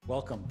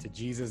Welcome to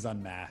Jesus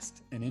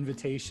Unmasked, an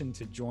invitation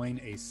to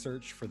join a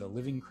search for the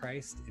living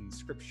Christ in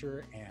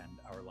Scripture and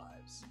our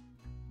lives.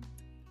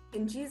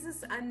 In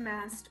Jesus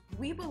Unmasked,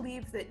 we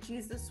believe that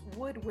Jesus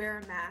would wear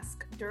a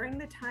mask during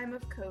the time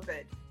of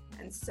COVID,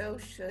 and so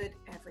should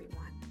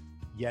everyone.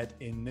 Yet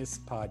in this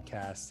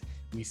podcast,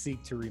 we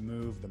seek to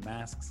remove the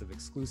masks of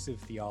exclusive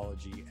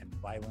theology and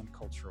violent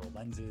cultural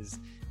lenses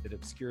that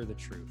obscure the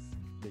truth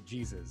that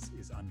Jesus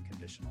is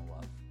unconditional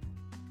love.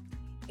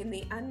 In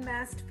the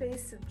unmasked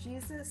face of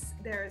Jesus,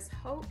 there is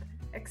hope,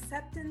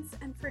 acceptance,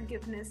 and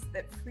forgiveness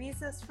that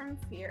frees us from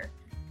fear,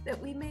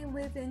 that we may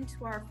live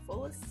into our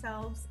fullest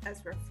selves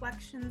as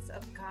reflections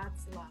of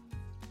God's love.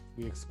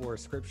 We explore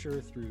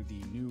Scripture through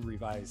the New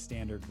Revised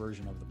Standard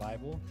Version of the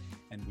Bible,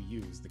 and we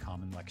use the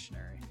Common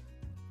Lectionary.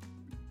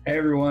 Hey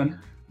everyone,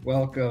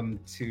 welcome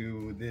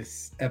to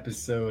this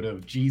episode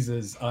of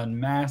Jesus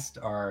Unmasked,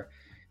 our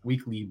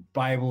weekly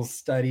Bible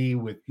study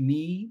with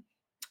me,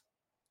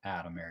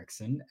 Adam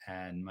Erickson,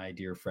 and my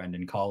dear friend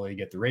and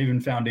colleague at the Raven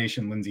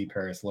Foundation, Lindsay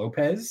Paris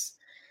Lopez.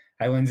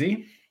 Hi,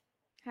 Lindsay.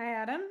 Hi,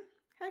 Adam.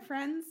 Hi,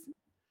 friends.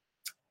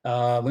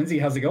 Lindsay,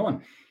 how's it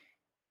going?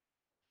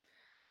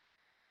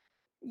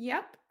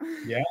 Yep.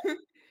 Yeah.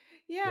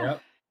 Yeah.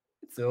 Yep.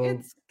 It's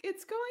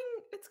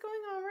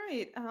going all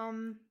right.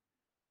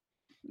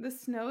 The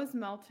snow is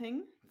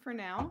melting for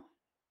now.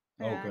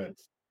 Oh, good.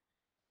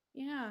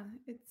 Yeah,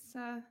 it's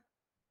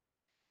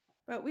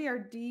but we are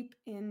deep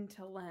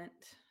into Lent.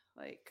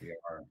 We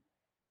are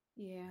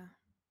Yeah.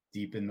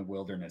 deep in the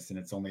wilderness, and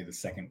it's only the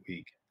second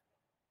week.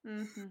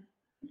 Mm-hmm.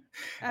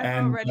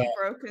 I've already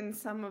broken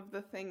some of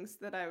the things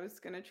that I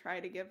was going to try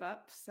to give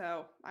up,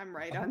 so I'm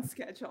right on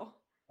schedule.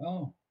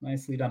 Oh,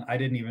 nicely done. I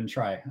didn't even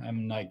try.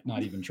 I'm like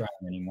not even trying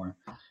anymore.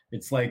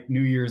 It's like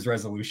New Year's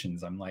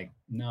resolutions. I'm like,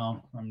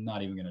 no, I'm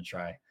not even going to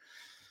try.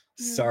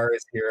 Star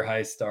is here.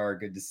 Hi, Star.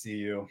 Good to see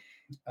you.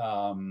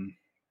 Yeah.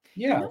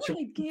 You know what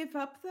I gave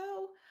up,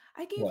 though?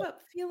 I gave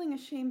up feeling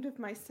ashamed of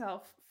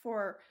myself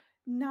for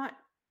not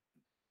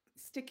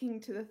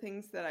sticking to the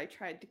things that I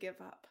tried to give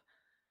up.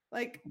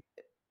 Like,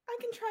 I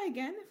can try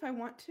again if I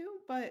want to,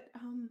 but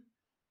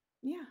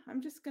yeah,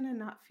 I'm just going to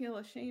not feel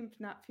ashamed,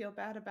 not feel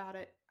bad about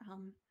it.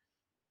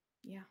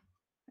 Yeah,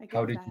 I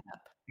gave that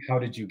up. How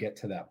did you get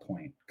to that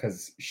point?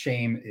 Because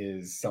shame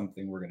is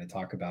something we're going to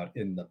talk about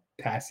in the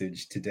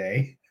passage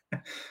today.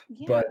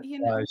 Yeah, but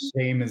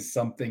shame is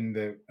something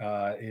that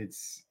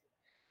it's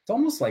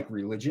almost like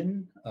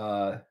religion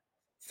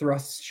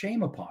thrusts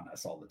shame upon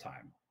us all the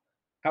time.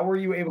 How were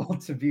you able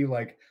to be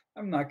like,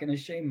 I'm not going to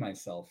shame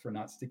myself for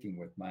not sticking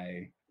with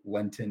my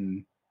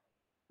Lenten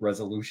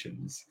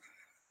resolutions?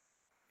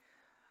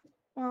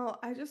 Well,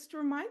 I just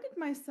reminded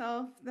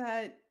myself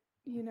that,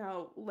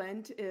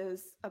 Lent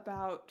is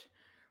about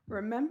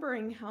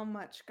remembering how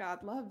much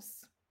God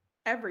loves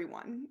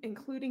everyone,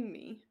 including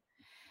me.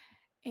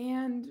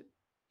 And,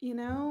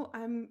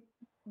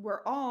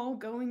 we're all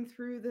going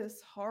through this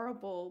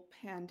horrible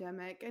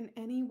pandemic, and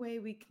any way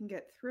we can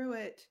get through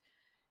it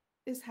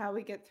is how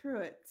we get through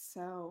it.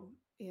 So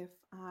if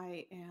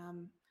I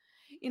am,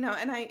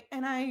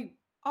 and I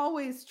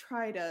always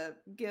try to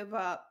give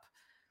up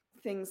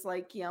things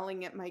like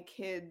yelling at my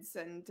kids,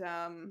 and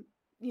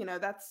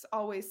that's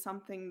always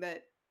something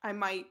that I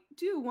might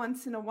do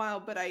once in a while,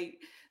 but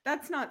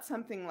that's not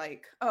something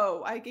like,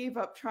 oh, I gave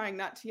up trying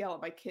not to yell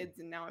at my kids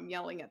and now I'm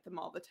yelling at them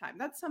all the time.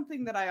 That's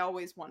something that I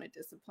always want to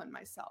discipline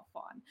myself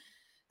on.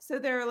 So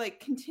there are like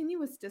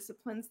continuous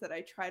disciplines that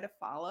I try to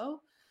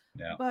follow,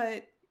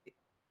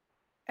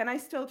 and I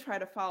still try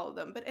to follow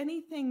them, but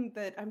anything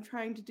that I'm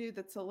trying to do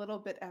that's a little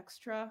bit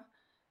extra,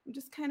 I'm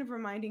just kind of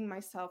reminding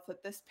myself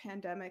that this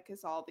pandemic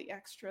is all the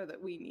extra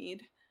that we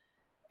need.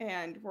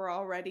 And we're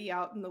already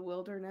out in the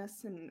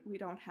wilderness, and we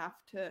don't have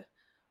to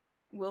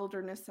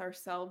wilderness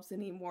ourselves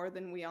any more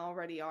than we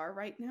already are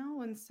right now.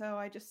 And so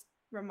I just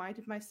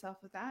reminded myself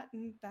of that,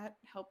 and that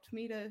helped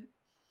me to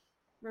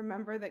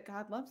remember that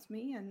God loves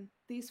me. And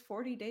these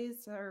 40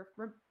 days are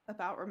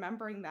about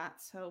remembering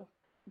that. So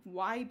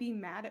why be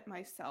mad at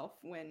myself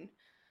when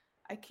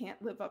I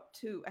can't live up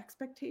to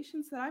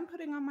expectations that I'm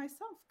putting on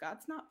myself?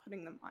 God's not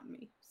putting them on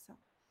me. So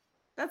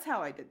that's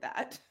how I did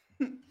that.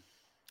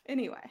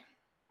 Anyway.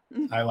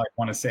 I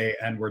want to say,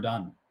 and we're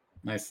done.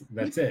 Nice.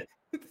 That's it.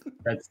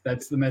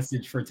 That's the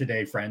message for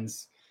today,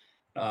 friends.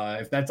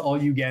 If that's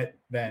all you get,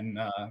 then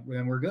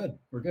we're good.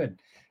 We're good.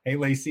 Hey,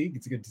 Lacey,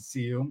 it's good to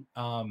see you.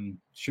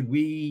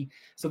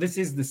 So this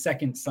is the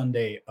second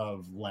Sunday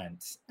of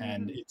Lent,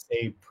 and it's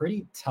a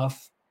pretty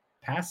tough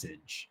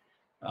passage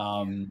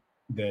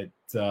that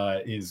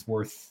is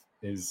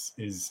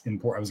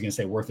important. I was going to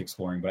say worth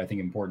exploring, but I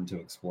think important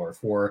to explore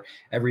for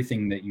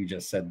everything that you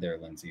just said there,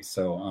 Lindsay.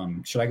 So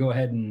should I go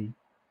ahead and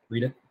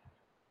read it?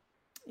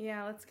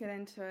 Yeah, let's get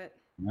into it.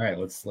 All right,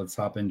 let's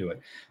hop into it.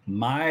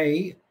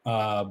 My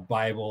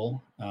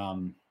Bible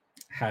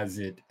has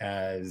it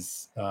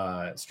as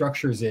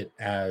structures it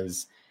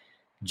as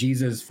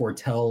Jesus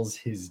foretells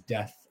his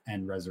death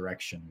and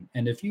resurrection.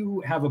 And if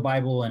you have a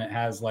Bible and it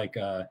has like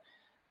a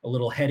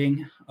little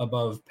heading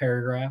above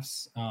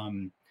paragraphs,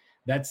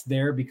 That's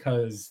there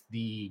because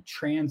the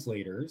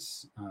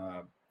translators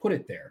put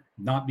it there,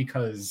 not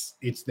because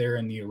it's there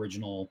in the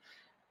original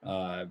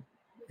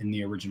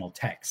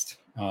text.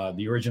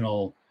 The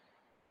original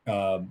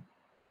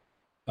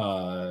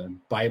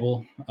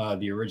Bible,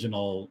 the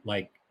original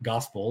like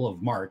Gospel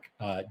of Mark,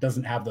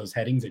 doesn't have those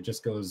headings. It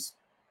just goes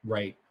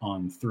right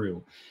on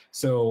through.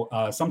 So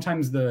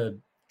sometimes the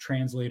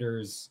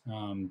translators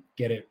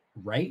get it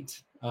right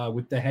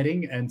with the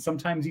heading, and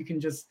sometimes you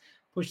can just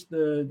push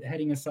the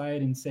heading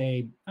aside and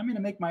say, I'm going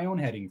to make my own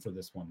heading for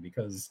this one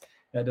because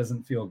that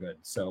doesn't feel good.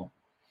 So,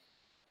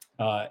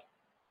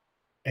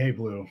 hey,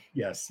 Blue,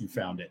 yes, you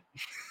found it.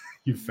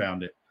 You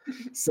found it.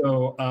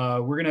 So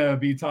we're going to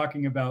be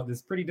talking about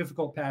this pretty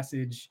difficult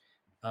passage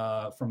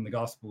from the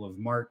Gospel of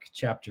Mark,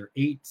 chapter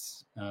 8,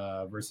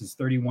 verses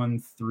 31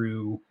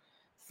 through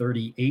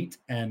 38.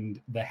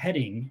 And the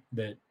heading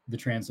that the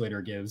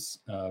translator gives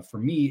for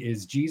me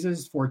is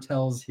Jesus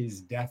foretells his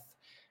death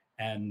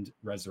and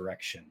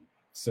resurrection.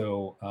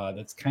 So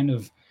that's kind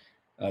of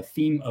a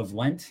theme of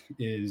Lent,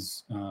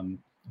 is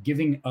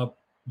giving up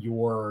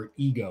your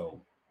ego.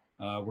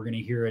 We're going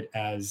to hear it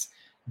as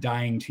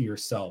dying to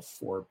yourself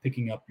or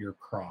picking up your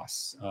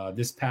cross.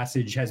 This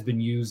passage has been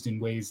used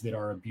in ways that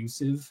are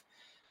abusive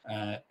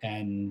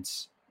and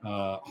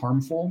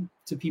harmful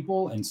to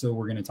people. And so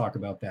we're going to talk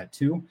about that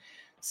too.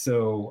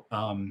 So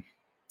I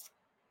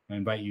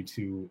invite you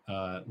to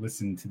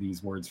listen to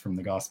these words from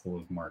the Gospel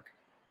of Mark.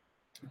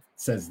 It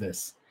says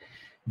this: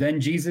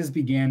 Then Jesus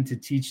began to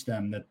teach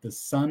them that the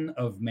Son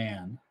of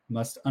Man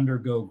must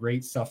undergo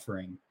great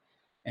suffering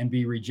and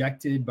be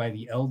rejected by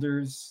the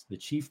elders, the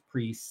chief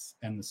priests,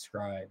 and the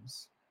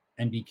scribes,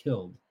 and be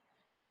killed,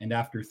 and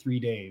after 3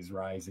 days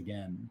rise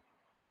again.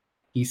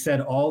 He said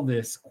all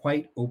this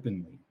quite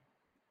openly,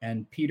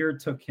 and Peter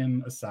took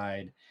him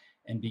aside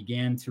and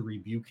began to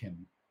rebuke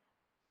him.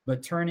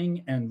 But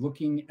turning and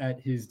looking at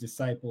his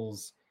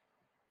disciples,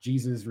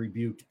 Jesus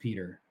rebuked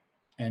Peter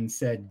and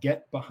said,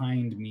 Get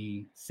behind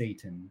me,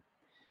 Satan,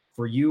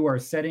 for you are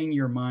setting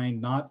your mind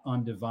not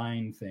on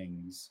divine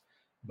things,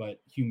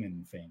 but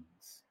human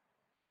things.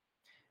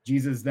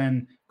 Jesus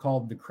then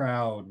called the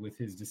crowd with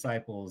his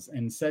disciples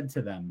and said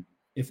to them,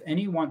 If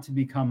any want to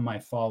become my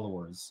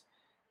followers,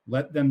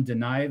 let them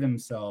deny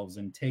themselves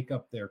and take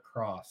up their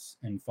cross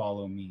and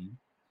follow me.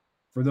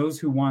 For those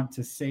who want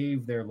to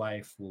save their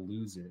life will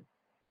lose it,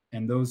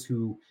 and those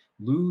who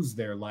lose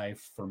their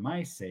life for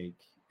my sake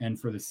and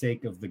for the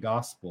sake of the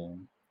gospel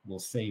will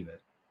save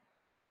it.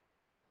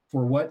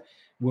 For what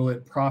will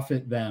it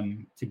profit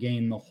them to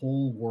gain the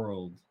whole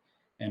world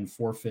and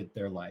forfeit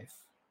their life?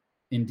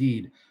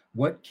 Indeed,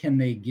 what can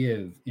they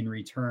give in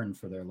return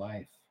for their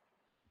life?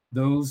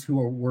 Those who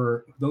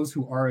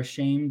are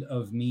ashamed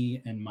of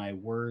me and my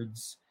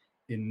words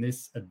in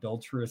this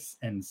adulterous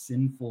and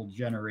sinful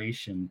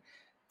generation,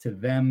 to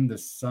them the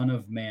Son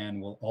of Man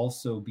will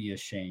also be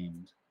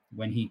ashamed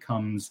when he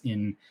comes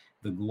in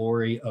the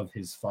glory of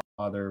his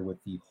Father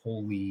with the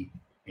holy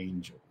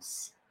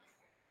angels.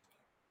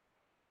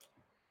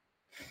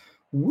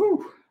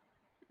 Woo!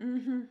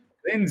 Mm-hmm.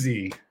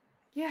 Lindsay,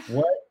 Yeah.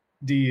 what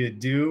do you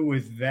do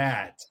with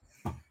that?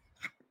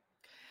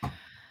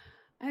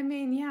 I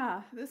mean,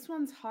 yeah, this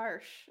one's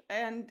harsh.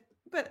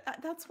 But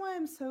that's why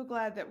I'm so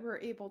glad that we're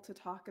able to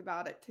talk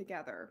about it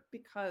together,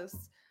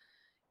 because,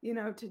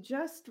 to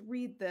just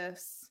read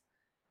this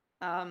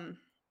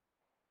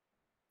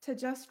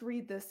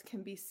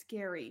can be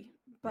scary,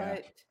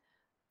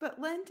 but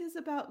Lent is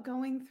about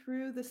going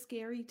through the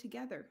scary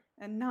together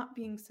and not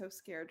being so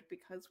scared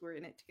because we're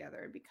in it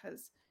together,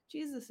 because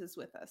Jesus is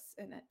with us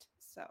in it.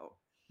 So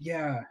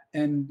yeah,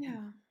 and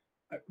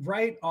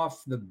right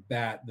off the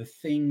bat, the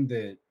thing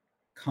that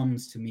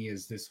comes to me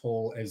is this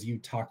whole, as you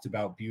talked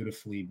about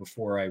beautifully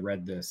before I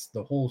read this,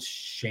 the whole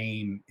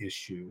shame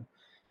issue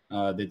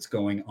that's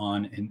going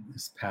on in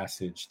this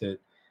passage, that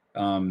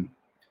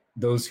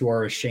those who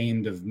are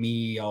ashamed of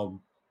me,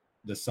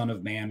 the Son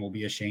of Man will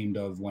be ashamed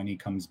of when he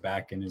comes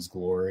back in his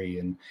glory.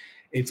 And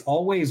it's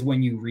always,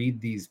 when you read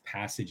these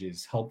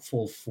passages,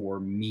 helpful for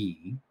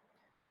me,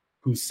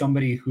 who's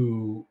somebody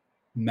who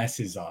mess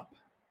up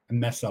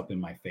in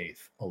my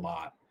faith a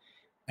lot.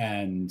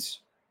 And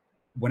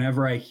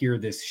whenever I hear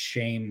this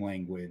shame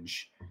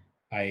language,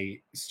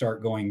 I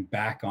start going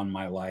back on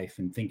my life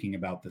and thinking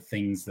about the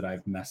things that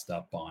I've messed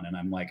up on. And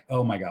I'm like,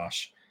 oh my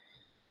gosh,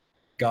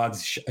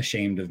 God's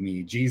ashamed of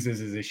me. Jesus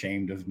is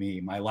ashamed of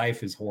me. My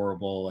life is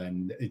horrible.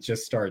 And it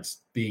just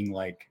starts being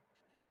like,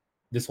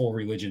 this whole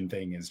religion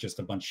thing is just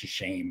a bunch of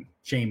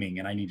shaming,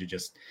 and I need to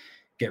just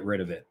get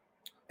rid of it.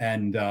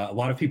 And a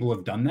lot of people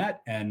have done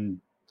that, and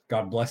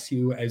God bless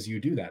you as you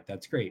do that.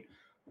 That's great.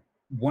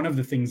 One of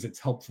the things that's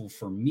helpful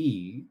for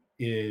me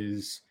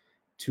is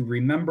to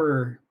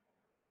remember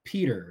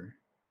Peter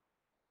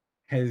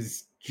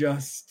has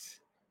just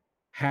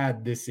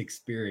had this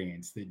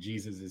experience that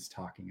Jesus is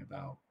talking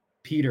about.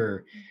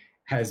 Peter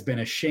has been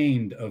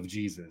ashamed of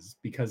Jesus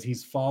because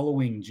he's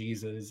following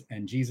Jesus,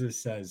 and Jesus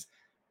says,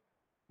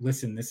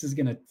 listen, this is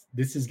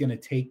gonna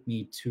take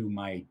me to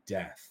my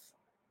death.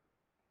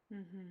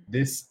 Mm-hmm.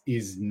 This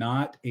is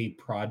not a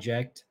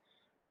project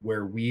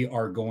where we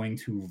are going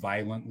to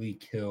violently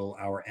kill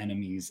our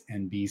enemies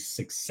and be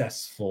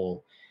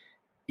successful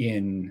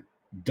in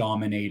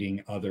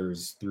dominating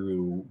others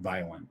through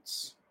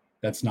violence.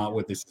 That's not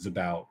what this is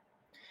about.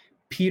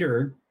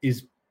 Peter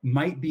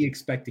might be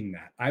expecting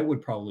that. I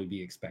would probably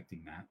be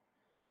expecting that.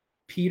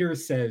 Peter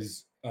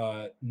says,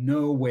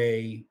 no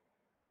way,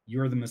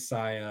 you're the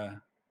Messiah.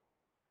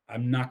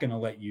 I'm not going to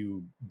let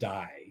you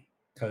die,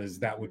 because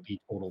that would be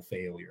total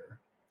failure.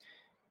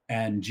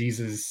 And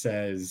Jesus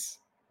says,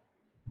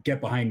 get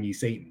behind me,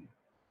 Satan.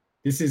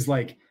 This is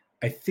like,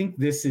 I think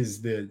this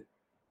is the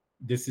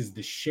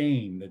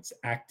shame that's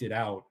acted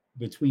out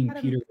between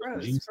Adam, Peter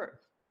and Jesus.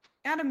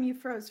 Adam, you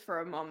froze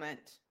for a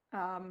moment.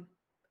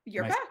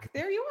 You're back.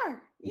 There you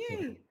are.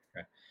 Yay.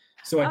 Okay.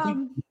 So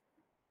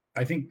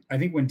I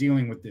think when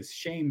dealing with this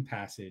shame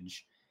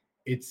passage,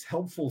 it's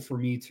helpful for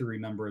me to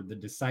remember the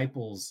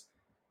disciples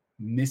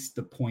missed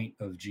the point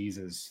of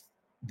Jesus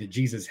that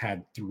Jesus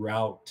had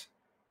throughout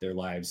their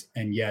lives,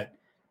 and yet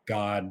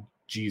God,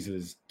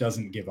 Jesus,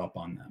 doesn't give up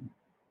on them.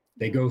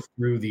 They go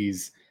through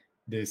these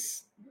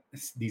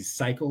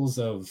cycles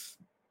of,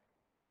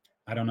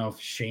 I don't know if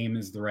shame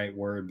is the right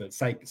word, but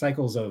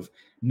cycles of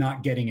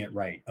not getting it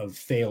right, of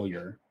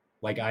failure,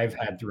 like I've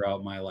had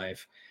throughout my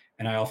life.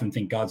 And I often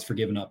think God's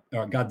given up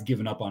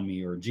on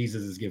me, or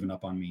Jesus has given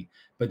up on me.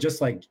 But just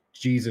like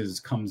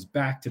Jesus comes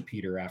back to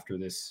Peter after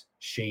this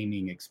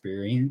shaming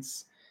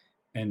experience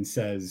and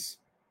says,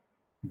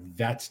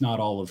 that's not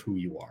all of who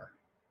you are.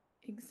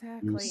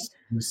 Exactly.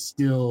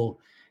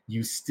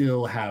 You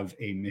still have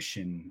a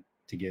mission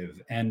to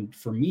give. And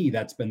for me,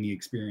 that's been the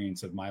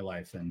experience of my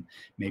life. And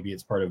maybe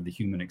it's part of the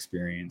human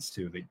experience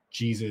too, that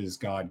Jesus,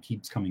 God,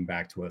 keeps coming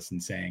back to us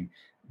and saying,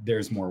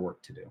 there's more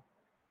work to do.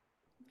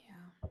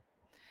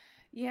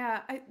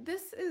 Yeah,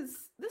 this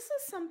is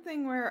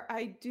something where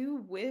I do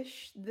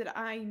wish that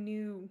I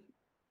knew,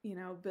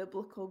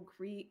 biblical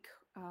Greek,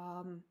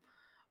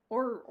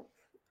 or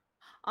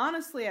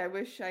honestly, I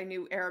wish I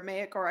knew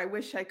Aramaic, or I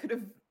wish I could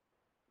have,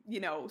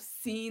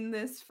 seen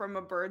this from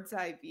a bird's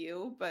eye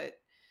view. But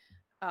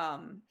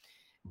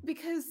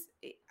because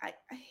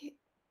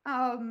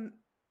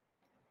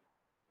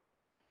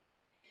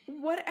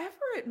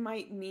whatever it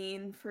might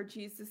mean for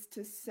Jesus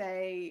to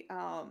say,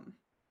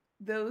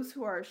 those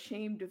who are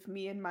ashamed of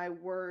me and my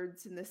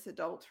words in this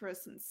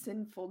adulterous and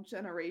sinful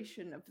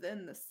generation, of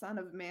them the Son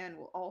of Man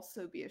will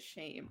also be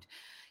ashamed.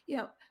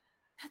 That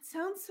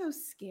sounds so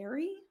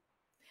scary.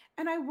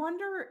 And I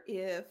wonder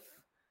if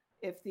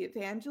the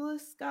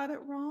evangelists got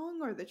it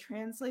wrong or the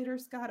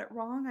translators got it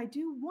wrong. I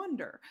do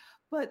wonder.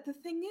 But the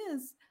thing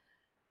is,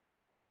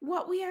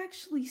 what we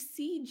actually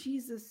see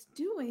Jesus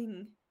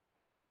doing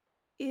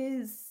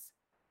is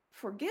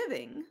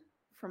forgiving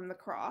from the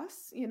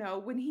cross,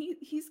 when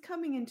he's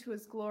coming into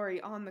his glory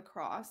on the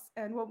cross.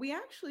 And what we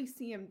actually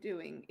see him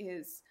doing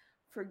is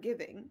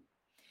forgiving.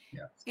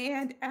 Yes.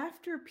 And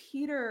after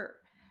Peter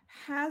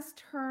has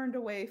turned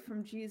away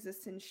from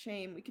Jesus in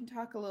shame, we can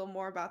talk a little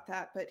more about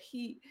that, but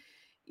the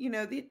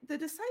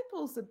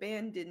disciples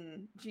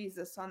abandon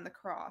Jesus on the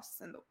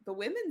cross, and the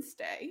women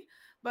stay,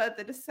 but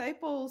the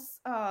disciples,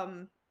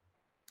 the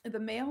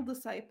male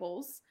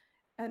disciples,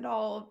 and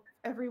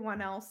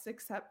everyone else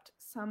except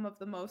some of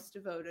the most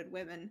devoted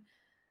women,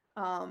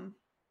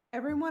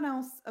 everyone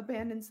else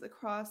abandons the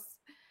cross.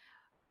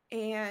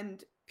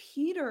 And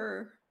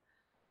Peter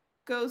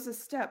goes a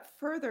step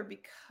further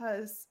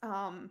because,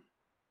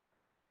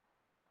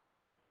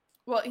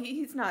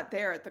 he's not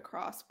there at the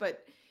cross,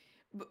 but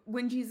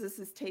when Jesus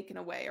is taken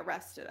away,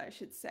 arrested, I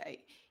should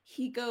say,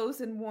 he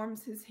goes and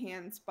warms his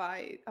hands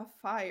by a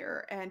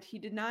fire, and he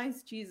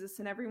denies Jesus,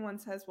 and everyone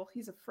says, well,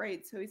 he's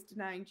afraid, so he's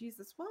denying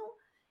Jesus. Well,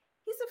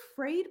 he's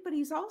afraid, but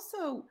he's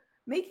also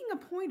making a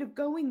point of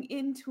going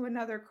into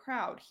another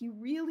crowd. He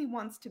really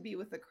wants to be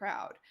with the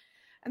crowd.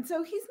 And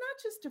so he's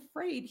not just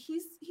afraid,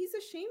 he's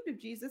ashamed of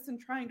Jesus and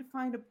trying to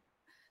find a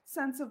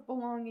sense of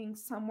belonging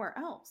somewhere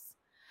else.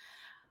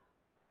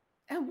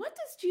 And what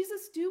does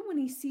Jesus do when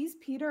he sees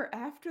Peter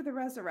after the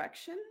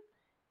resurrection?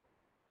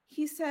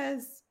 He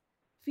says,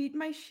 feed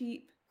my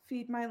sheep,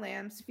 feed my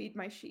lambs, feed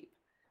my sheep.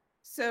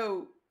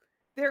 So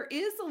there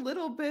is a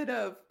little bit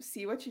of,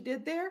 see what you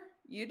did there?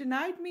 You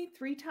denied me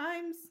 3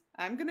 times.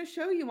 I'm going to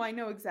show you I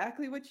know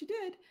exactly what you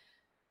did.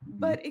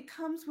 But it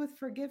comes with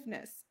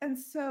forgiveness. And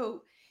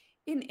so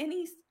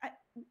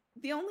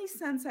the only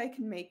sense I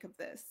can make of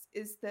this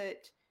is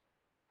that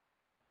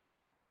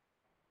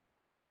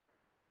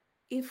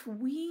if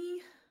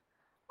we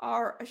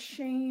are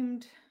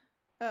ashamed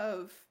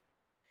of,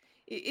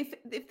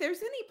 if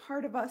there's any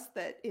part of us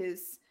that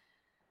is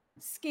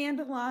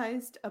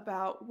scandalized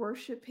about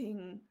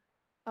worshiping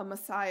a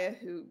Messiah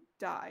who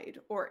died,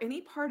 or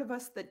any part of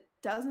us that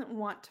doesn't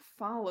want to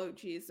follow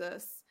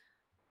Jesus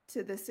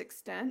to this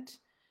extent,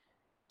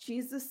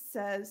 Jesus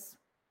says,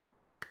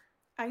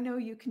 I know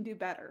you can do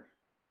better,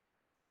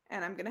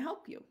 and I'm going to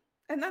help you.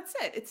 And that's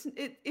it.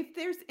 If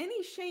there's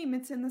any shame,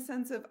 it's in the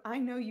sense of, I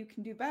know you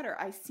can do better.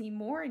 I see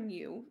more in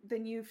you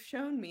than you've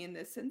shown me in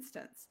this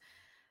instance.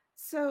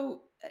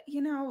 So,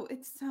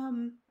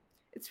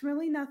 it's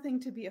really nothing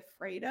to be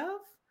afraid of.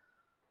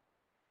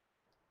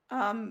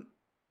 Um,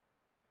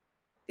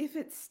 if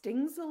it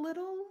stings a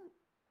little,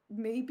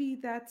 maybe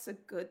that's a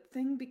good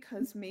thing,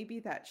 because maybe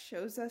that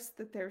shows us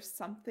that there's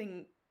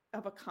something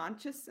of a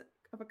conscience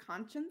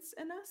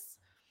in us.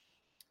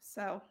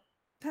 So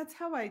that's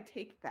how I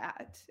take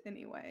that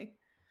anyway.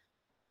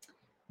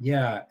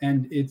 Yeah,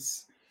 and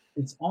it's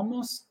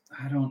almost,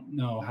 I don't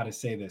know how to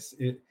say this.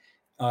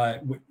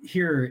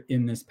 Here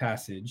in this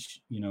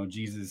passage,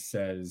 Jesus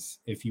says,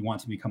 "If you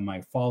want to become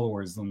my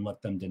followers, then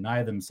let them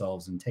deny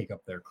themselves and take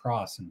up their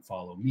cross and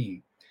follow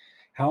me."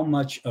 How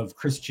much of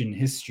Christian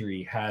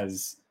history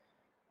has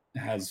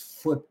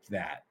flipped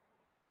that?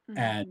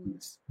 And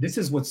Mhm. this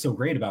is what's so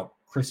great about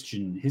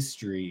Christian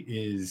history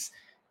is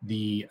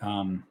the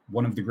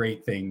one of the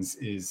great things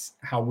is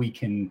how we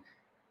can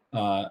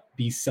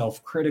be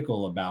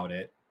self-critical about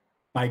it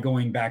by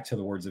going back to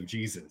the words of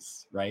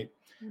Jesus, right?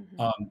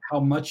 Mhm. How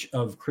much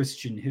of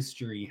Christian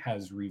history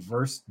has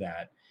reversed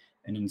that,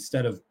 and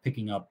instead of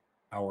picking up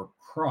our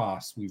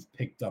cross, we've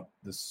picked up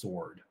the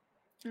sword.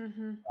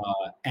 Mhm.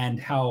 And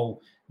how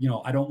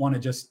I don't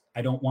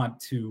want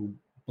to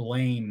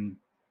blame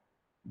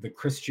the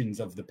Christians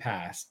of the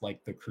past,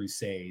 like the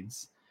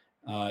Crusades,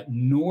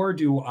 nor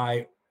do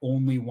I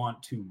only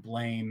want to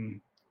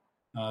blame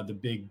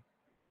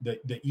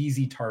the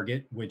easy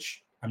target,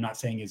 which I'm not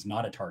saying is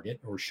not a target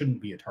or shouldn't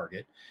be a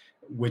target,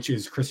 which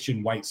is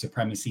Christian white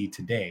supremacy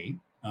today,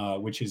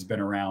 which has been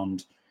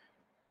around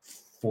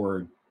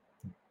for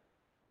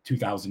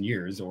 2,000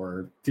 years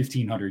or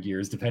 1,500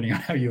 years, depending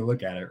on how you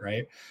look at it,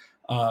 right?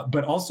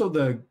 But also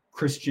the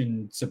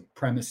Christian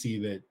supremacy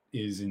that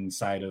is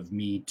inside of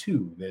me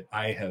too, that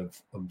I have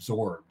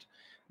absorbed.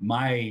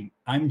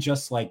 I'm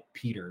just like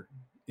Peter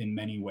in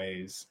many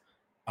ways.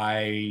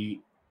 I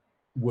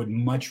would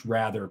much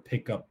rather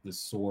pick up the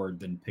sword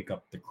than pick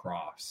up the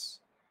cross.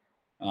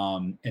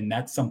 And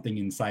that's something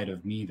inside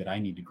of me that I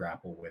need to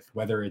grapple with,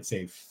 whether it's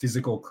a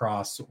physical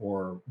cross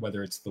or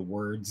whether it's the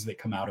words that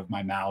come out of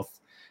my mouth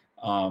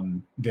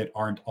that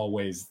aren't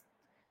always,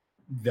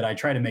 that I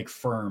try to make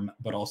firm,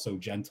 but also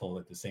gentle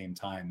at the same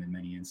time in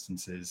many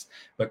instances,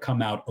 but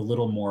come out a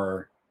little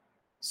more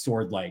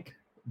sword like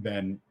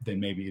than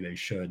maybe they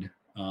should.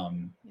 Yeah.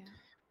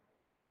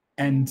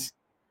 And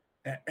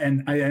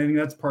and I think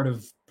that's part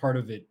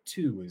of it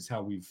too, is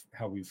how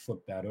we've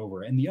flipped that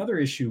over. And the other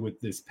issue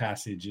with this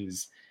passage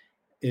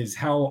is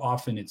how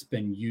often it's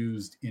been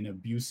used in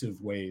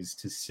abusive ways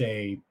to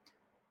say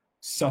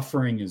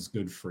suffering is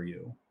good for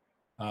you.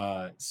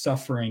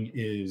 Suffering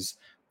is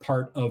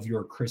part of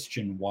your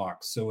Christian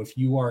walk. So if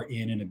you are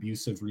in an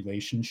abusive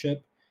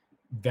relationship,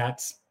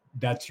 that's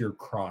that's your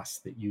cross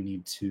that you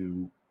need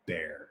to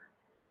bear.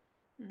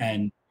 Mhm.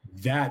 And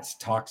that's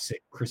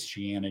toxic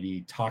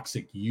Christianity,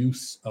 toxic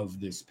use of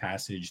this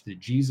passage that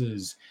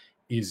Jesus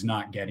is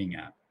not getting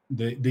at.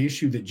 The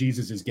issue that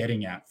Jesus is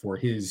getting at for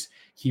his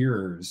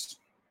hearers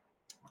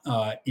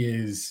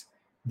is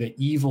the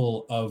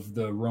evil of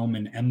the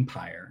Roman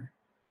Empire,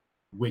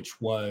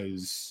 which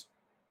was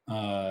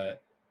uh,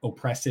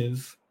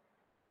 oppressive,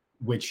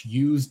 which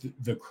used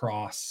the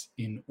cross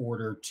in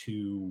order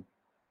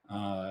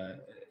uh,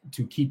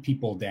 to keep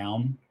people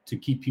down, to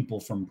keep people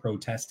from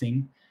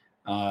protesting,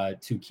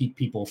 to keep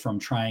people from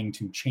trying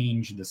to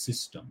change the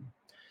system.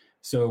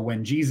 So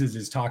when Jesus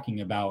is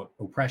talking about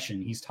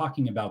oppression, he's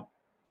talking about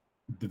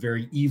the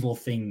very evil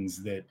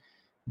things that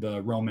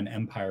the Roman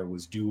Empire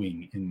was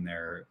doing in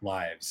their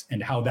lives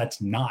and how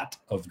that's not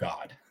of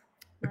God.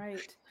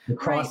 Right. The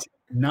cross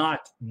Right. is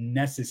not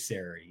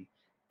necessary.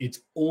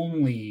 It's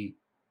only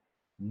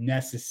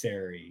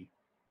necessary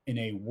in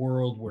a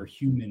world where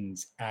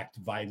humans act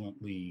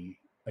violently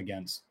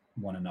against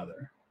one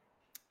another.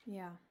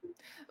 Yeah.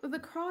 Well, the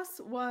cross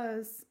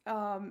was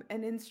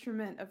an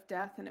instrument of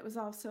death, and it was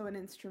also an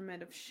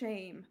instrument of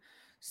shame. Yeah.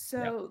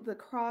 So the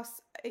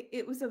cross,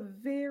 it was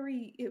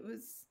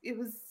it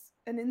was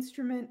an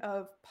instrument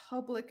of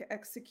public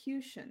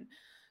execution.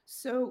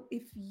 So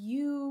if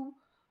you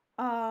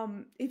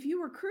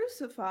were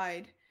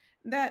crucified,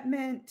 that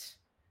meant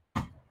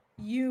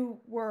you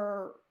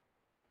were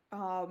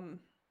um,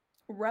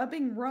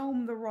 rubbing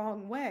Rome the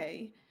wrong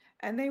way.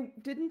 And they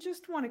didn't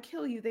just want to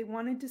kill you, they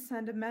wanted to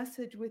send a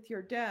message with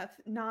your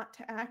death not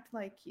to act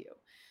like you.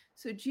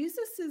 So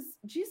Jesus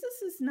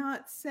is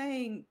not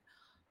saying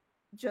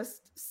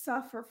just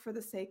suffer for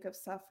the sake of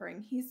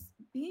suffering. He's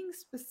being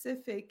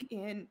specific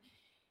in,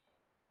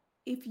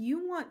 if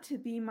you want to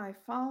be my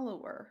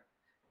follower,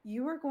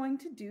 you are going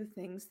to do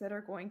things that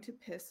are going to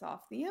piss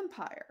off the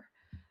empire.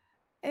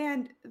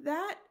 And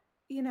that,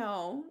 you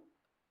know,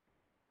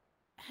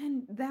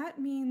 and that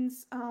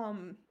means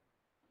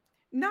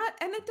not,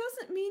 and it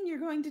doesn't mean you're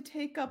going to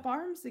take up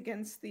arms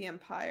against the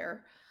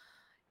empire.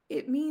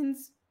 It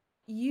means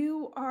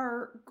you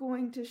are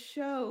going to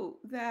show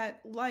that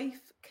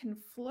life can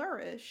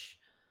flourish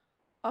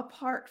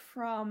apart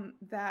from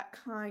that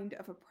kind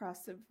of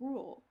oppressive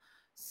rule.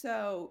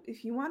 So,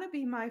 if you want to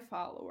be my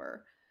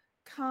follower,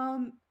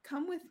 come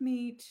with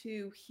me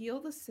to heal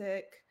the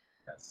sick,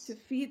 to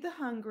Yes. feed the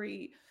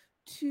hungry,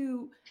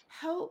 to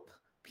help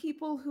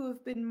people who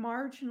have been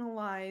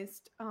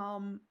marginalized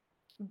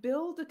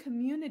build a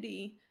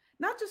community,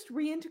 not just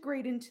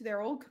reintegrate into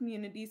their old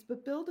communities,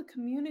 but build a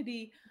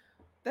community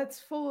that's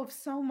full of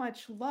so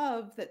much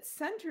love that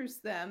centers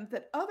them,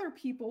 that other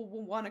people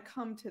will want to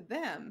come to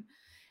them,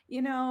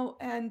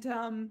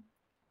 and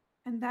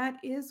that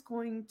is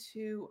going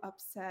to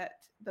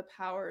upset the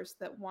powers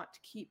that want to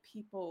keep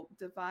people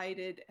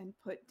divided and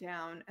put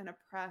down and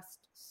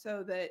oppressed,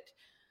 so that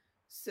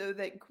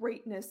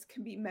greatness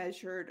can be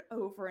measured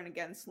over and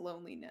against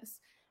loneliness.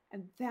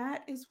 And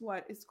that is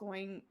what is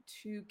going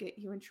to get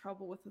you in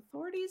trouble with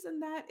authorities,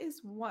 and that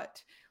is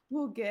what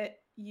will get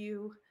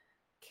you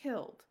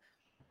killed.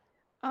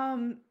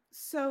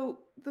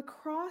 So the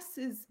cross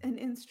is an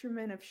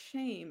instrument of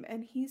shame,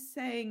 and he's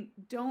saying,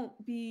 don't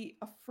be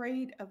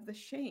afraid of the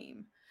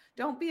shame.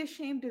 Don't be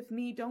ashamed of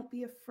me. Don't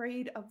be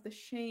afraid of the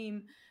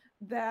shame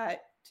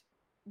that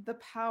the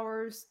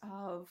powers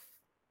of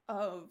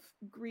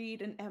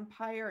greed and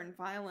empire and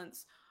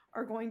violence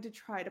are going to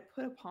try to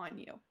put upon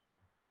you.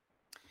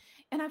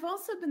 And I've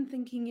also been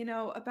thinking,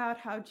 about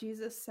how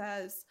Jesus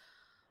says,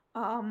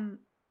 come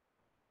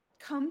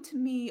to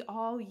me,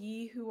 all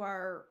ye who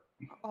are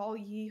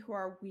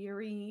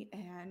weary,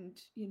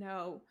 and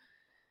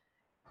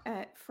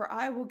for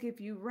I will give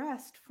you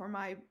rest, for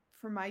my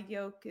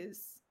yoke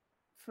is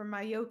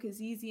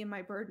easy and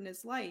my burden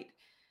is light.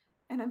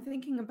 And I'm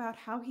thinking about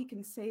how he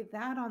can say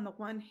that on the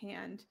one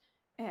hand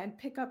and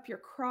pick up your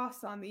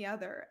cross on the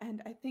other.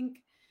 And I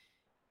think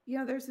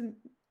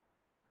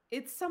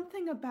it's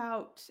something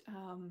about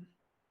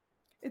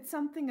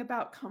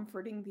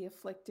comforting the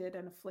afflicted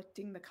and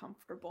afflicting the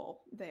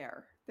comfortable.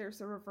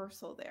 There's a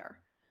reversal there.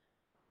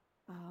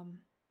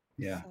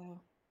 Yeah.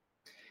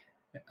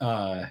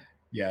 So.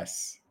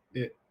 Yes.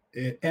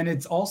 And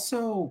it's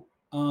also,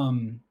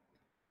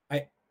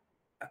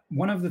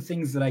 one of the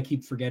things that I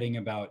keep forgetting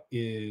about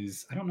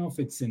is, I don't know if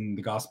it's in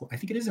the gospel. I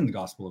think it is in the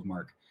Gospel of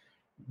Mark,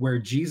 where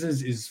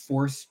Jesus is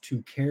forced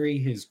to carry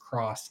his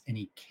cross and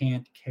he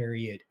can't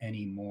carry it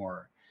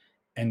anymore.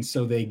 And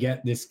so they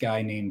get this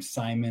guy named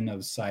Simon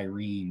of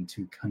Cyrene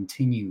to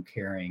continue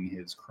carrying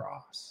his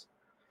cross.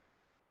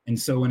 And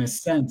so in a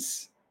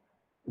sense,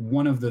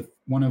 one of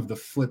the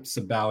flips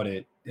about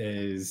it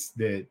is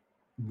that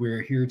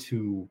we're here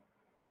to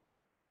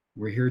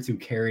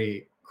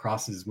carry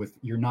crosses with,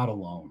 you're not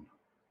alone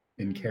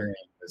in carrying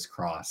this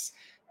cross.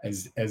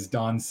 As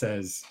Don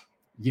says,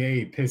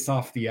 yay, piss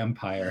off the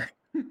empire.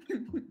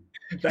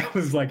 That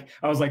was like,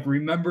 I was like,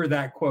 remember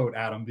that quote,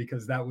 Adam,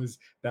 because that was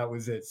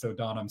it. So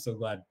Don, I'm so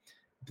glad,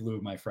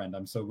 Blue, my friend,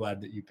 I'm so glad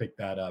that you picked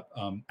that up.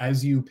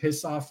 As you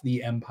piss off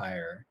the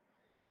empire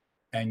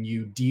and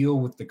you deal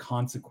with the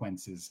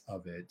consequences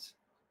of it,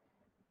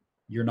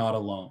 you're not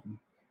alone.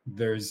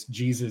 That's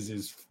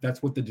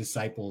what the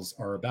disciples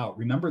are about.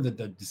 Remember that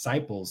the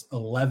disciples,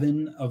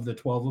 11 of the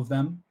 12 of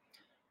them,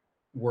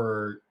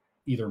 were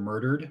either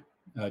murdered,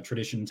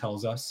 tradition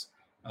tells us,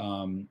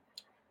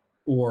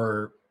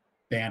 or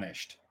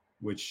banished,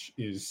 which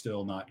is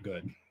still not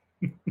good.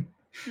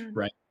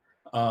 Right?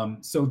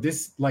 So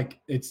this,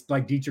 it's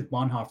like Dietrich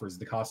Bonhoeffer's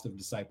The Cost of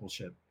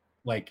Discipleship.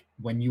 Like,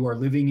 when you are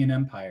living in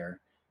empire,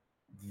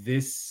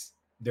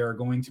 there are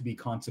going to be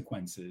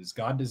consequences.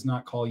 God does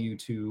not call you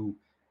to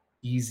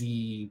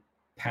easy,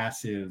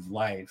 passive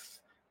life,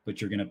 but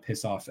you're going to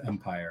piss off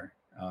empire,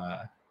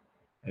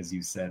 as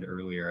you said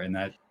earlier. And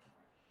that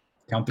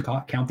count the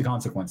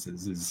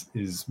consequences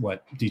is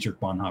what Dietrich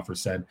Bonhoeffer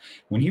said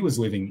when he was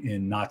living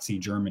in Nazi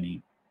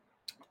Germany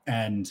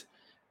and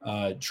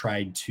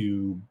tried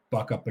to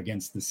buck up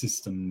against the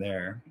system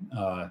there.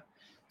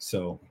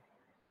 So.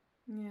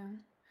 Yeah.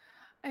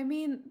 I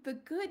mean, the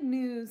good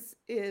news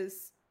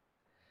is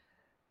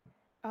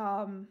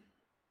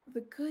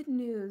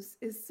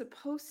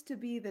supposed to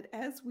be that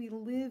as we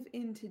live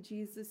into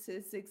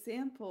Jesus's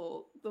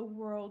example, the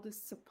world is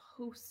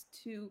supposed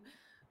to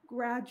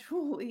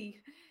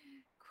gradually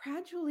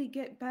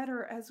get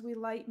better as we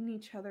lighten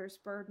each other's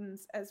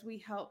burdens, as we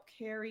help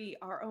carry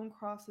our own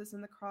crosses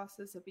and the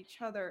crosses of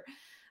each other,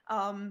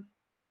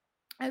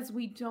 as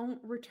we don't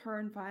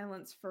return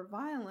violence for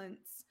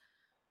violence.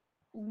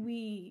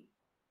 We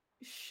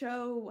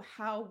show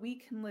how we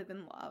can live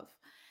in love.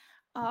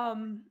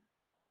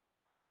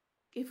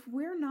 If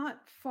we're not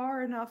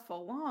far enough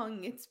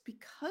along, it's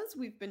because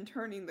we've been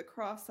turning the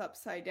cross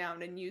upside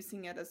down and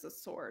using it as a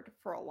sword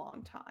for a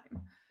long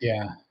time.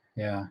 Yeah.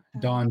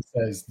 Dawn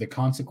says the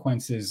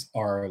consequences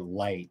are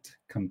light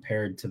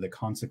compared to the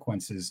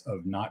consequences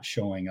of not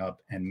showing up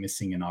and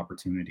missing an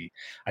opportunity.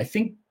 I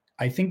think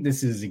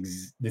this is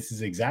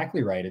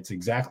exactly right. It's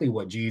exactly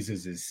what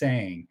Jesus is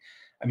saying.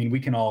 I mean, we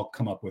can all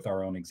come up with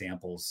our own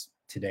examples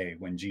today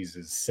when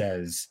Jesus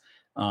says,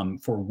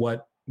 for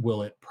what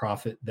will it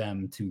profit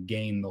them to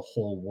gain the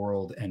whole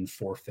world and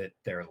forfeit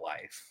their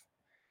life?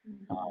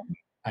 Mm-hmm.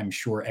 I'm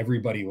sure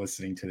everybody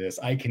listening to this,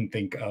 I can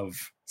think of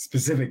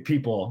specific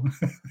people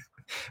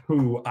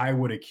who I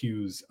would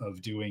accuse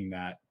of doing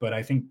that. But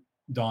I think,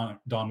 Don,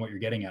 what you're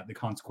getting at, the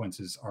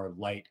consequences are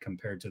light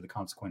compared to the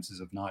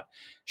consequences of not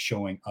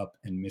showing up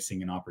and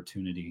missing an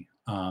opportunity.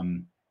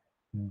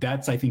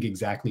 That's, I think,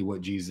 exactly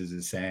what Jesus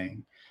is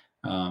saying.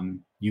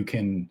 You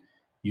can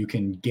You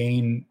can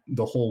gain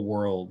the whole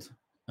world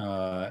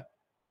by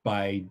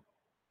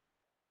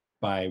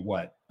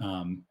what?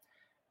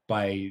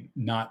 By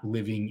not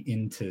living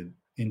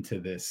into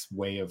this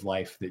way of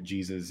life that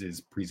Jesus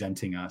is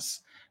presenting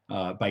us,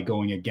 by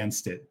going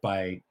against it,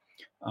 by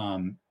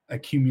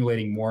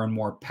accumulating more and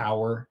more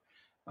power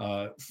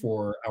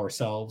for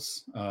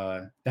ourselves.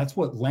 That's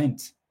what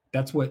Lent.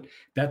 That's what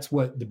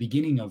the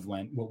beginning of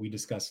Lent, what we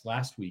discussed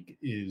last week,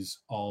 is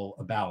all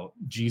about.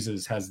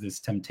 Jesus has this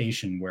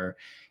temptation where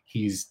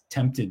he's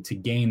tempted to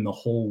gain the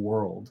whole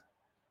world,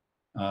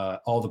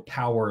 all the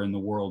power in the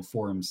world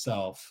for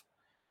himself,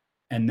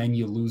 and then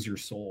you lose your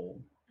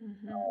soul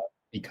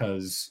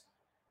because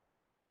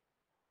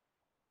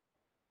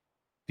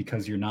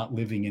you're not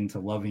living into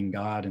loving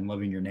God and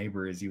loving your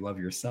neighbor as you love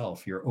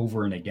yourself. You're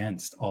over and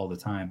against all the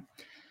time.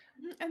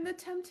 And the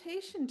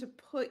temptation to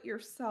put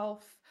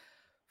yourself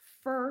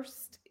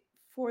first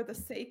for the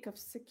sake of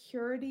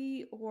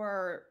security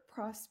or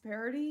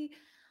prosperity,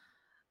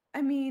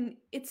 I mean,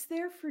 it's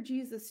there for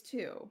Jesus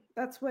too.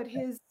 That's what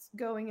his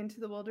going into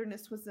the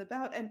wilderness was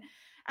about. And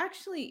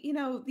actually,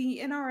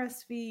 the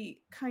NRSV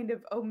kind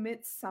of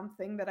omits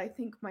something that I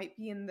think might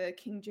be in the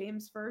King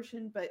James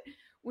Version, but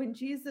when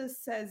Jesus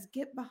says,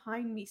 "Get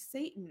behind me,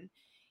 Satan,"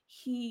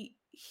 he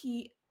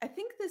I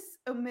think this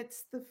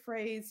omits the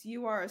phrase,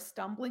 "You are a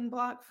stumbling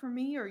block for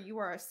me," or "You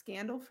are a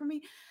scandal for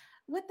me."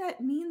 What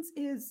that means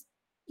is,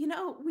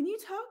 when you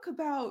talk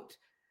about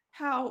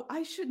how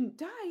I shouldn't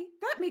die,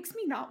 that makes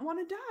me not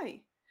want to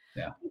die.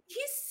 Yeah.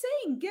 He's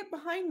saying, "Get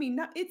behind me."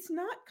 It's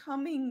not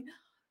coming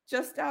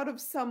just out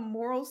of some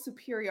moral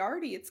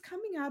superiority. It's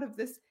coming out of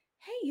this,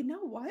 hey, you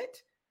know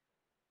what?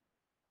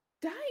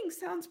 Dying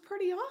sounds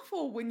pretty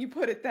awful when you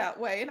put it that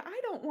way, and I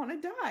don't want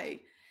to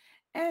die.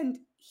 And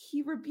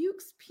he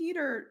rebukes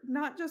Peter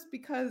not just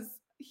because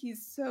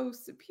he's so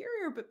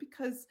superior, but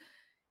because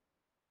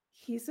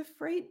he's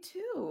afraid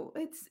too.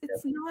 It's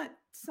not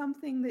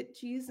something that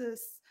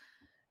Jesus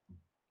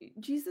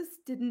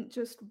didn't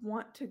just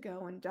want to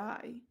go and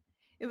die.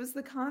 It was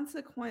the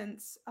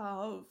consequence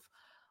of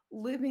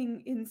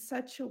living in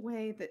such a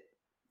way that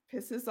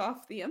pisses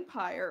off the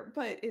empire,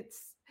 but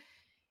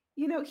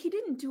he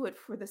didn't do it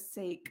for the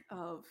sake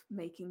of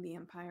making the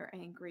empire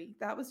angry.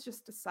 That was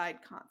just a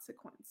side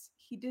consequence.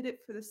 He did it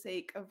for the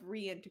sake of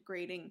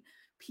reintegrating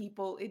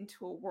people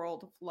into a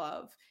world of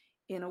love,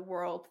 in a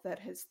world that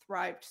has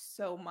thrived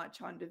so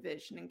much on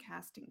division and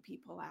casting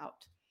people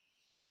out.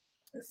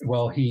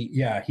 Well,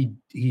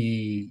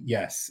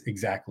 yes,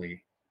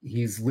 exactly.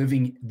 He's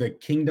living the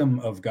kingdom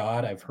of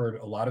God. I've heard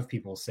a lot of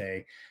people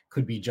say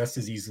could be just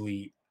as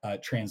easily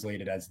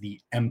translated as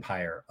the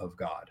empire of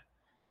God.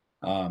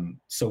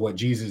 So what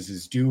Jesus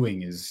is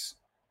doing is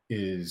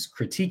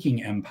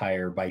critiquing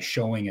empire by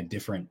showing a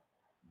different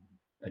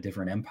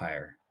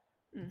empire,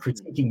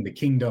 critiquing the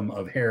kingdom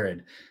of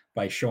Herod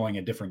by showing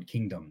a different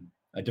kingdom,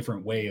 a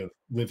different way of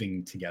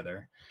living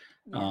together.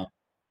 Yeah.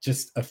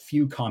 Just a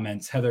few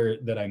comments, Heather,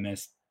 that I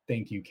missed.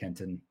 Thank you,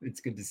 Kenton. It's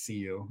good to see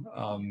you.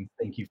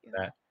 Thank you for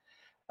that.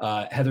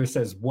 Heather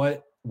says,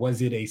 what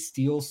was it, a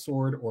steel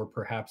sword or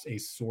perhaps a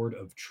sword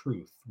of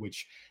truth,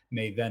 which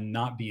may then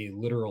not be a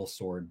literal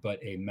sword, but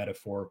a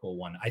metaphorical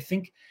one? I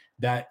think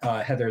that,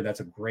 Heather, that's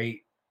a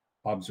great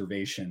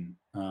observation.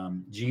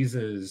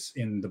 Jesus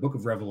in the book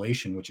of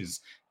Revelation, which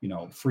is,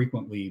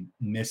 frequently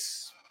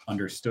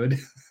misunderstood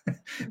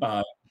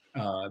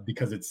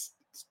because it's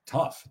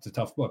tough. It's a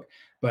tough book.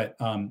 But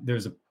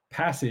there's a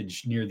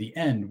passage near the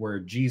end where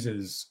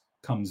Jesus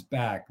comes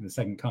back, the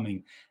second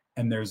coming,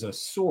 and there's a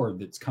sword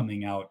that's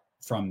coming out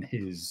from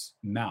his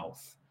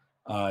mouth.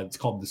 It's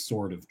called the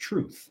sword of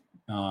truth.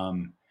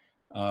 And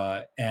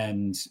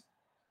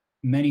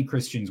many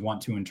Christians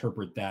want to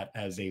interpret that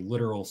as a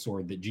literal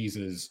sword that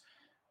Jesus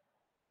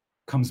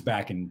comes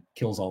back and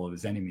kills all of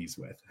his enemies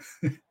with.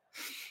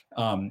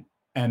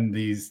 And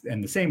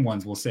the same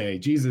ones will say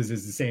Jesus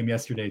is the same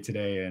yesterday,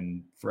 today,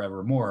 and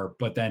forevermore,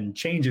 but then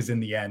changes in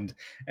the end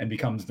and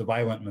becomes the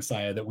violent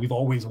Messiah that we've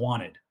always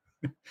wanted,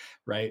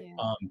 right?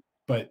 Yeah.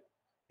 But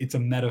it's a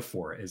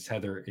metaphor, as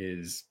Heather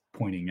is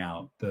pointing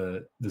out.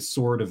 The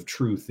sword of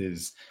truth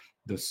is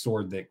the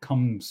sword that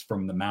comes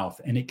from the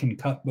mouth, and it can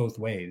cut both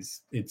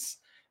ways. It's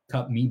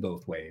cut me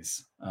both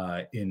ways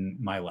in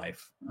my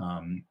life,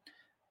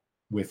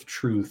 with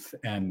truth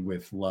and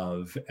with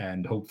love,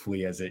 and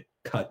hopefully as it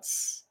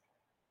cuts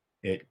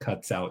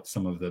out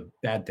some of the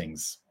bad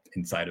things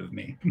inside of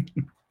me.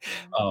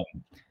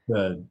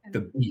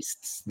 The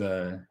beasts,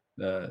 the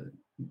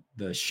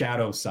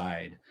shadow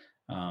side,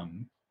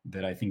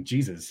 that I think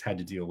Jesus had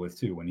to deal with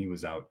too when he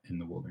was out in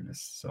the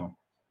wilderness. So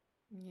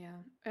yeah.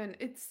 And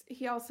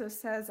he also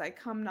says, "I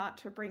come not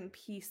to bring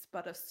peace,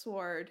 but a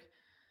sword."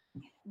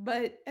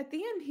 But at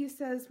the end, he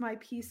says, "My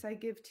peace I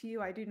give to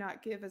you. I do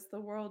not give as the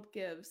world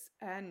gives."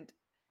 And,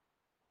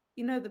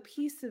 the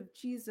peace of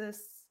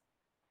Jesus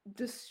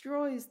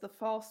destroys the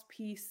false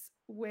peace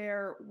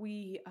where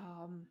we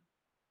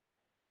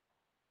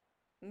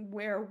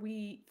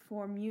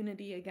form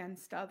unity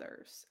against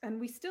others. And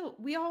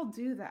we all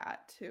do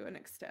that to an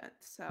extent.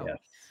 So yes.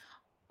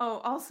 Oh,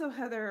 also,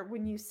 Heather,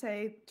 when you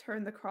say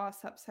turn the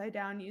cross upside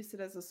down, use it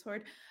as a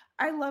sword,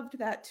 I loved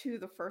that too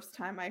the first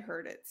time I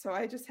heard it. So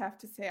I just have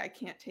to say I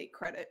can't take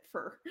credit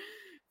for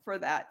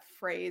that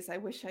phrase. I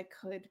wish I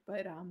could,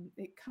 but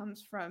it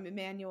comes from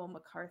Emmanuel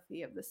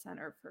McCarthy of the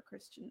Center for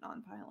Christian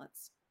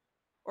Nonviolence,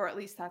 or at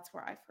least that's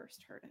where I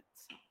first heard it.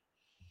 So,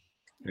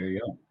 There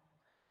you go.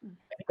 Mm.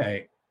 I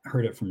think I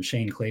heard it from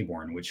Shane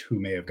Claiborne, who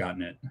may have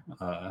gotten it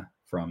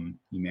from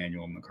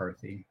Emmanuel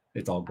McCarthy.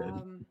 It's all good.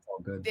 It's all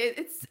good.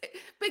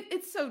 But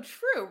it's so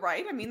true,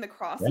 right? I mean, the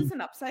cross is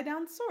an upside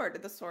down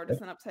sword. The sword is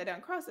an upside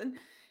down cross,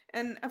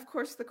 and of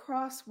course the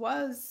cross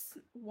was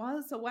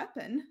a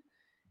weapon,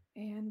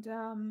 and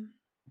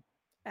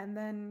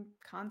then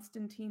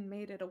Constantine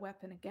made it a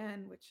weapon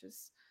again, which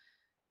is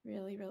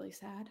really, really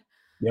sad.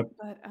 Yep.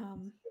 But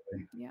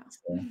yeah.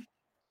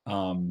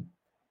 So,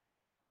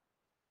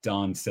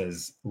 Don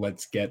says,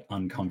 "Let's get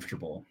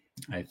uncomfortable."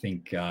 I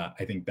think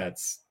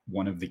that's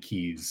one of the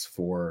keys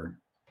for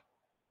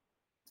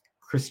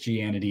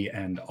Christianity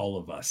and all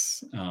of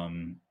us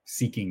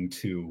seeking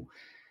to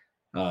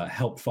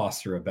help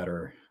foster a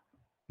better,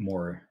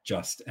 more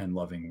just and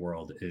loving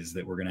world, is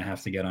that we're going to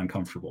have to get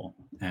uncomfortable.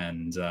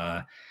 And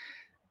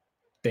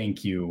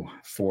thank you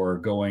for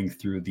going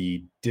through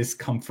the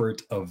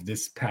discomfort of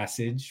this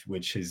passage,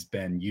 which has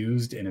been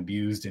used and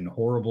abused in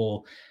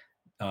horrible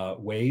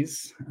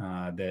ways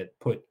that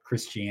put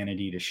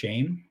Christianity to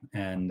shame.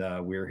 And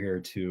we're here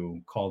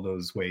to call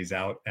those ways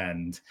out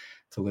and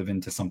to live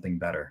into something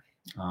better.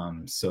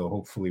 So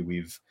hopefully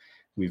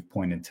we've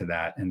pointed to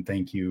that. And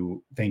thank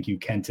you,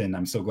 Kenton.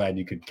 I'm so glad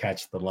you could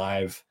catch the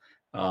live.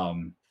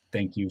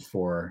 Thank you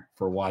for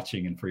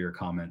watching and for your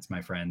comments,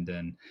 my friend.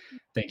 And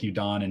thank you,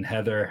 Don and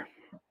Heather,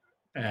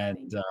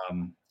 and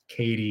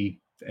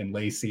Katie and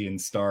Lacey and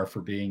Star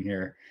for being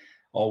here.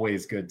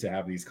 Always good to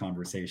have these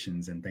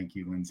conversations. And thank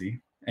you, Lindsay.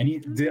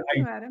 Did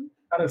I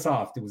cut us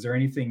off? Was there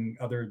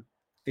other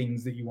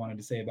things that you wanted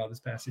to say about this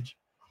passage?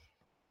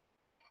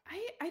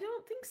 I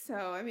don't think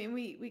so. I mean,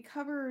 we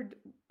covered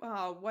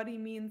what he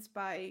means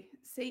by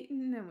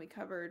Satan, and we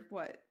covered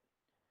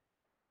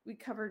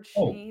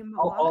shame.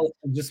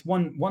 Just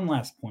one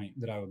last point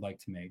that I would like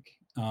to make,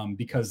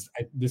 because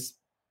this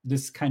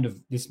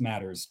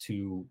matters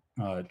to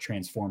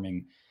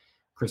transforming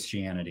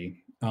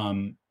Christianity.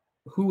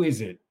 Who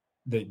is it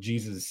that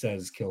Jesus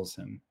says kills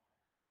him?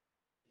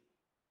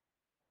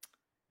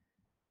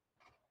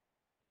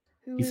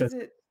 He says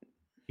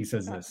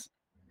this: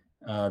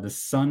 the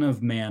Son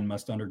of Man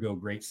must undergo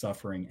great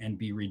suffering and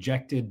be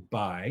rejected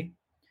by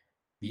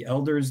the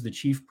elders, the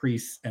chief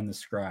priests, and the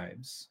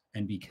scribes,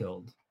 and be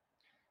killed.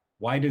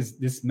 Why does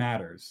this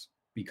matters?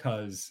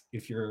 Because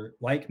if you're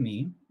like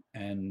me,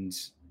 and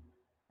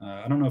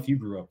I don't know if you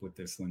grew up with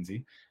this,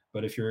 Lindsay,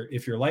 but if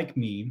you're like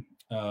me,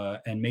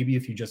 and maybe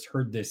if you just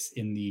heard this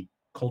in the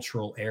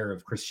cultural air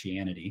of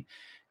Christianity,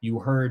 you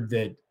heard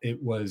that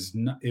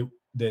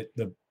that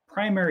the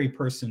primary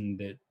person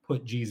that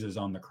put Jesus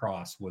on the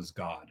cross was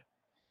God,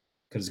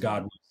 because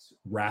God was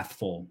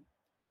wrathful.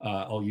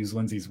 I'll use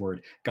Lindsay's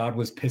word. God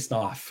was pissed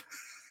off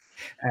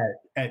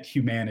at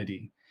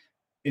humanity.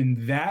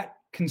 In that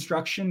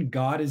construction,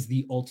 God is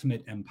the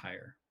ultimate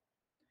empire.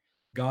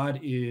 God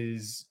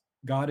is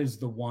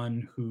the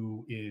one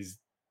who is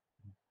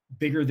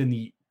bigger than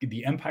the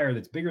empire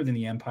that's bigger than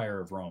the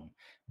empire of Rome,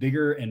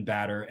 bigger and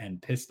badder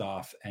and pissed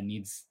off and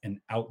needs an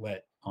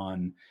outlet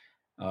on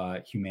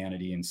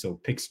humanity, and so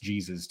picks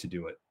Jesus to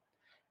do it.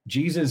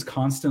 Jesus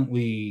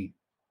consistently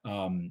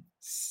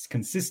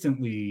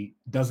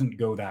doesn't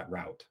go that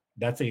route.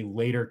 That's a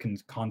later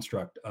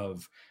construct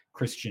of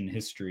Christian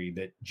history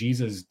that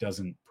Jesus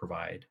doesn't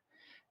provide.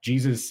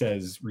 Jesus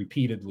says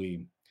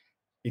repeatedly,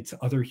 it's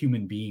other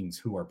human beings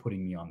who are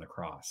putting me on the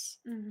cross.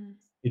 Mm-hmm.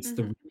 It's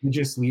the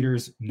religious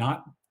leaders,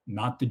 not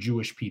the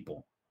Jewish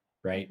people,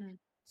 right? Mm-hmm.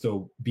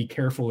 So be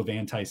careful of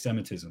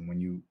anti-Semitism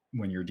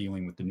when you're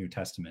dealing with the New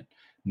Testament.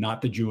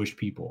 Not the Jewish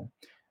people,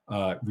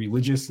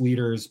 religious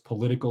leaders,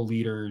 political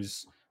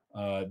leaders,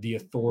 the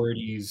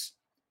authorities,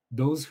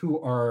 those who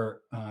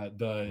are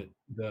the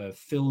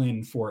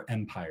fill-in for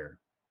empire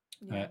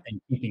and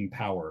keeping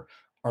power,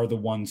 are the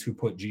ones who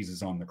put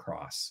Jesus on the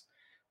cross,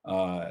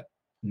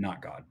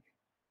 not God.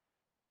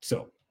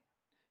 So,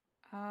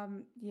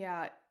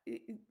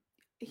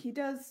 he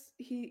does.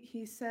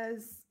 He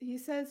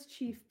says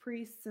chief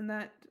priests, and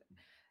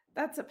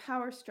that's a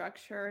power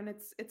structure, and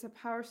it's a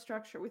power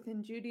structure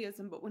within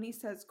Judaism. But when he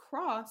says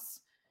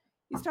cross,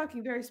 he's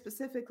talking very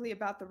specifically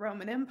about the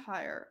Roman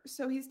Empire.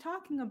 So he's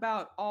talking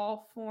about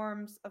all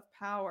forms of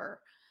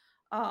power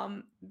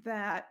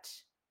that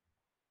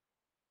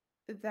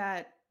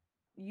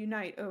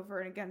unite over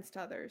and against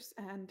others,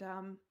 and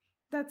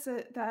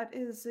that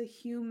is a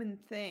human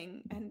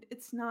thing, and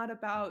it's not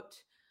about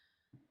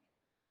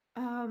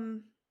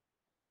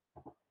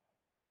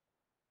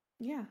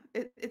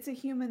it's a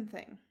human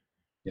thing.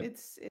 Yep.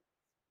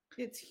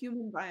 It's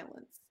human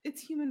violence.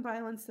 It's human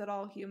violence that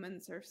all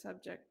humans are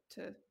subject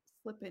to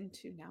slip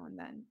into now and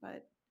then.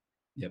 But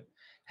yep.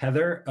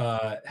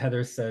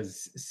 Heather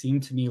says,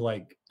 seemed to me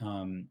like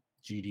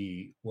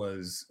GD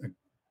was a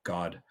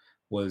god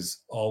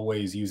was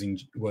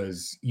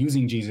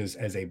using Jesus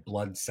as a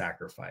blood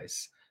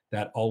sacrifice.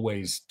 That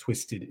always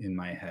twisted in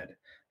my head.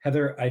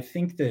 Heather, I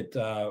think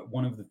that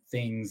one of the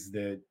things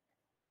that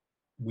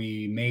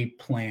we may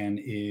plan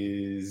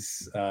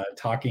is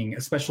talking,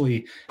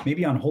 especially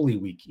maybe on Holy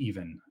Week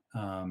even.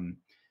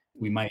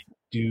 We might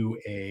do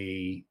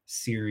a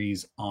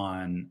series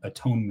on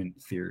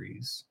atonement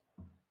theories.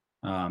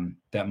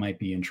 That might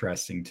be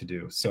interesting to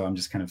do. So I'm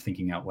just kind of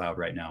thinking out loud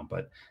right now,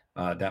 but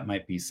that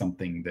might be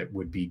something that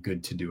would be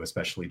good to do,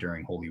 especially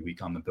during Holy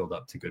Week on the build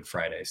up to Good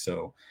Friday.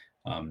 So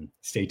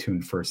stay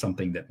tuned for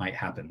something that might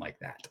happen like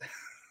that.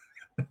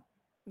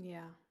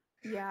 Yeah,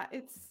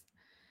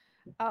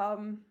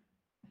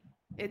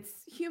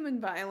 it's human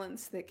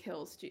violence that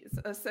kills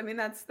Jesus. I mean,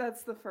 that's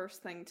the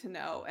first thing to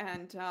know.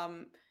 And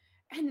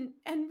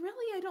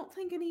really, I don't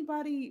think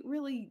anybody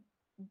really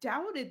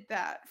doubted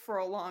that for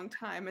a long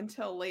time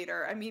until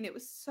later. I mean, it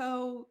was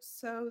so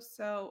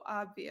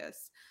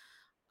obvious.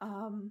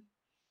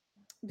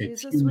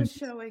 Jesus was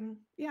showing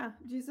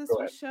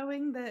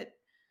that,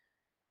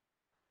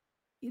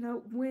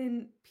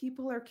 when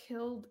people are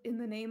killed in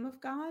the name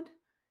of God,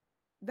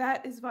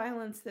 that is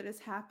violence that is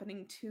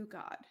happening to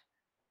God.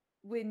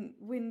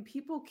 When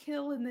people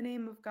kill in the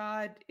name of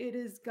God, it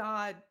is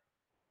God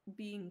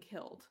being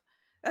killed.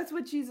 That's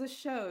what Jesus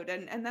showed,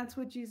 and that's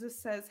what Jesus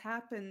says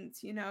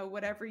happens.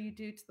 Whatever you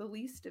do to the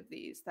least of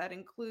these, that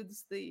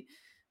includes the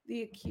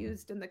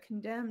accused and the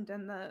condemned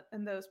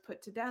and those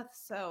put to death.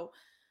 So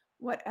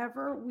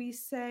whatever we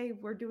say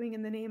we're doing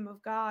in the name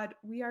of God,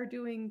 we are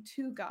doing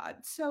to God.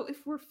 So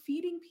if we're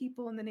feeding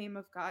people in the name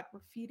of God,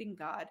 we're feeding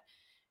God.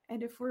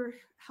 And if we're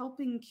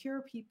helping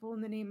cure people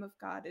in the name of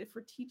God, if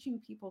we're teaching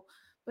people,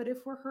 but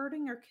if we're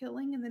hurting or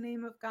killing in the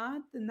name of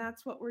God, then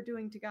that's what we're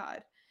doing to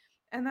God.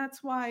 And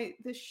that's why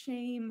the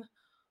shame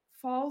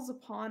falls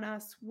upon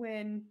us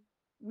when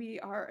we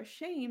are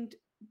ashamed,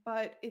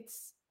 but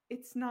it's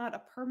not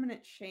a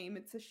permanent shame.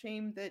 It's a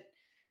shame that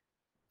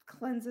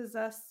cleanses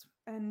us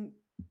and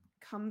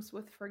comes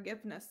with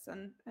forgiveness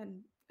and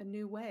a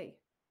new way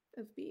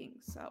of being.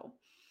 So,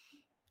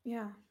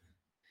 yeah.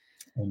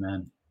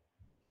 Amen.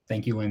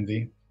 Thank you,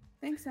 Lindsay.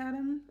 Thanks,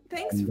 Adam.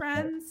 Thanks,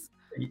 friends.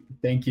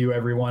 Thank you,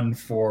 everyone,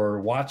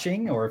 for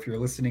watching, or if you're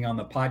listening on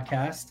the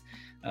podcast,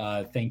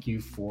 thank you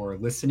for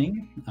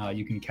listening.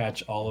 You can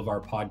catch all of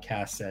our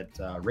podcasts at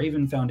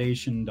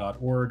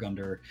ravenfoundation.org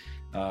under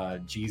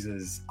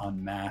Jesus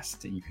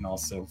Unmasked. And you can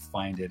also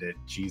find it at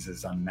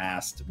Jesus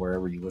Unmasked,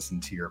 wherever you listen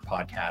to your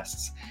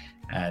podcasts.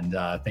 And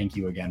thank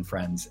you again,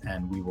 friends.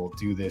 And we will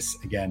do this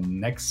again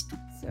next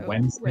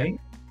Wednesday.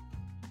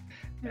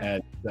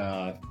 At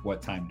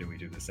what time do we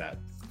do this at?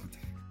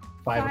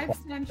 5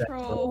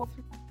 Central,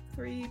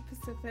 3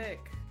 Pacific.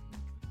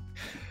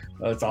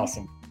 That's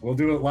awesome. We'll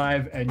do it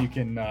live, and you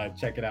can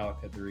check it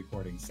out at the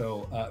recording.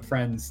 So,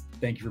 friends,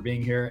 thank you for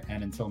being here.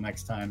 And until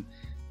next time,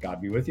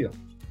 God be with you.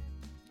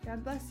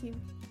 God bless you.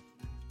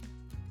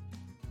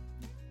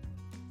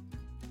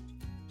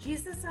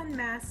 Jesus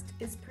Unmasked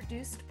is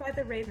produced by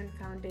the Raven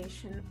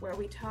Foundation, where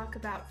we talk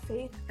about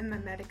faith and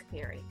mimetic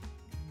theory.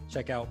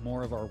 Check out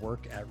more of our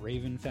work at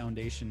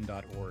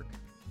ravenfoundation.org.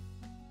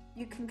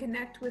 You can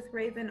connect with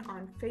Raven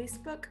on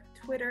Facebook,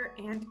 Twitter,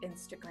 and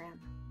Instagram.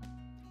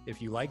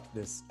 If you liked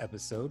this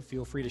episode,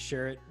 feel free to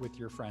share it with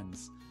your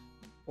friends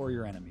or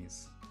your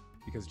enemies,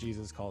 because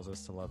Jesus calls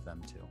us to love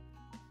them too.